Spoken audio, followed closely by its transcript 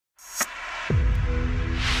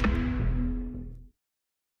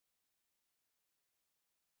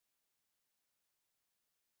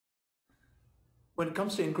When it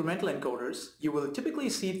comes to incremental encoders, you will typically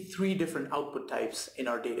see three different output types in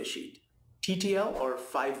our datasheet. TTL or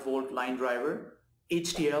 5-volt line driver,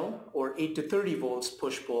 HTL or 8 to 30 volts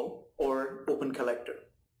push-pull, or open collector.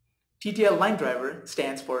 TTL line driver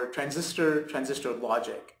stands for transistor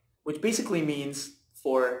logic, which basically means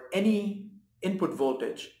for any input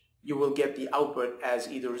voltage, you will get the output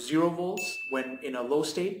as either 0 volts when in a low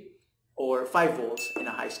state or 5 volts in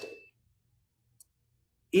a high state.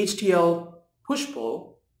 HTL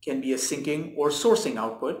push-pull can be a sinking or sourcing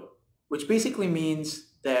output, which basically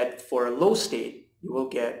means that for a low state, you will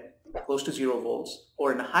get close to 0 volts,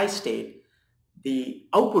 or in a high state, the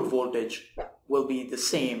output voltage will be the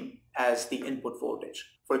same as the input voltage.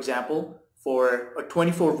 For example, for a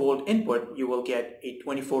 24 volt input, you will get a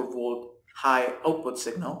 24 volt high output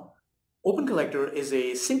signal. Open collector is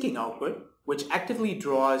a sinking output, which actively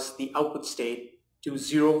draws the output state to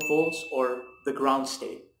 0 volts or the ground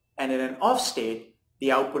state. And in an off state,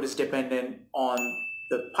 the output is dependent on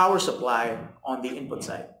the power supply on the input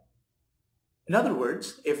side. In other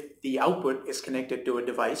words, if the output is connected to a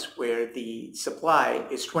device where the supply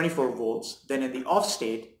is 24 volts, then in the off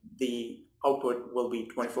state, the output will be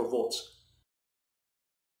 24 volts.